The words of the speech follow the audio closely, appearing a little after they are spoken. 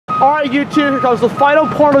Alright, you two, here comes the final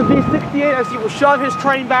part of V68 as he will shove his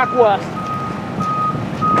train back west.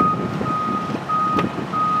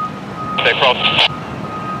 Stay cross.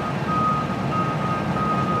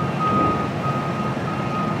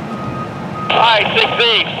 Alright, 6B.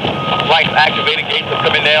 Lights activated, gates are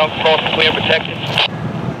coming down, cross clear and protected.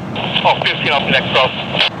 Oh, 15 off the next cross.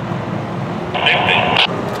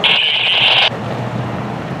 16.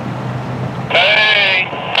 Hey!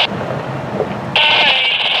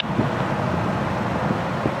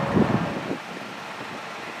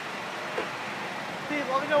 Steve,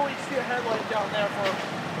 let me know when you see a headlight down there for...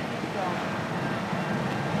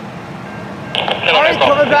 Alright,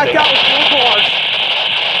 coming back out with 4 cars.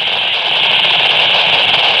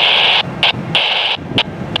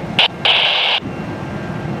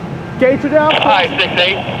 Gates are down. Alright,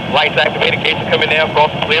 6-8. Lights activated, gates are coming down,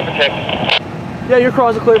 cross clear and protected. Yeah, your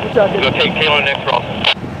cross is clear and protected. We'll take tail on the next cross.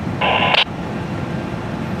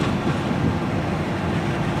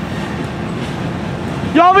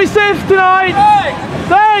 Y'all be safe tonight. Hey.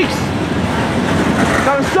 Thanks.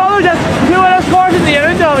 Got a Southern, that's 2 NS cars in the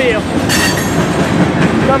NW.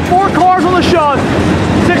 Got 4 cars on the shove.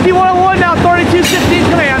 6101 now, 3216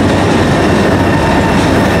 command.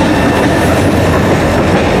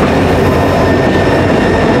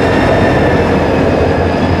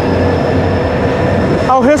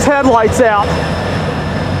 Oh, his headlights out.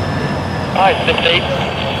 Alright,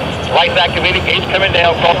 6-8. Lights activated, gates coming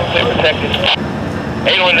down, cross clear protected.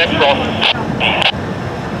 8 on the next cross.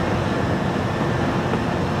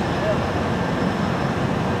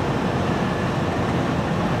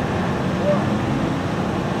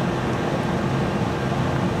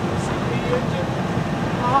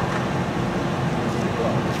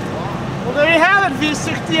 Well, there you have it.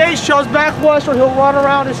 V68 shows back west where he'll run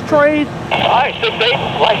around his trade. Alright,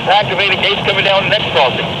 6-8. Lights activated, gates coming down the next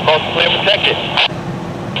crossing. Cross clear protected.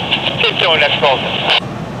 10 on the next crossing.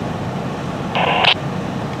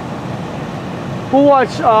 We'll watch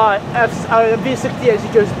V68 as he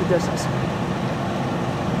goes to the distance.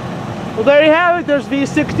 Well, there you have it. There's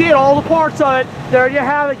V68, all the parts of it. There you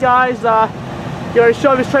have it, guys. You're going to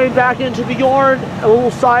shove his train back into the yard, a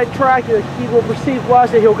little side track. He will proceed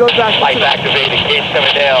west and he'll go back. Lights activated, gates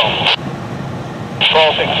coming down.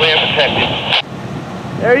 Crossing clear protected.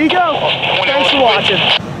 There you go. Thanks for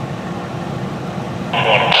watching.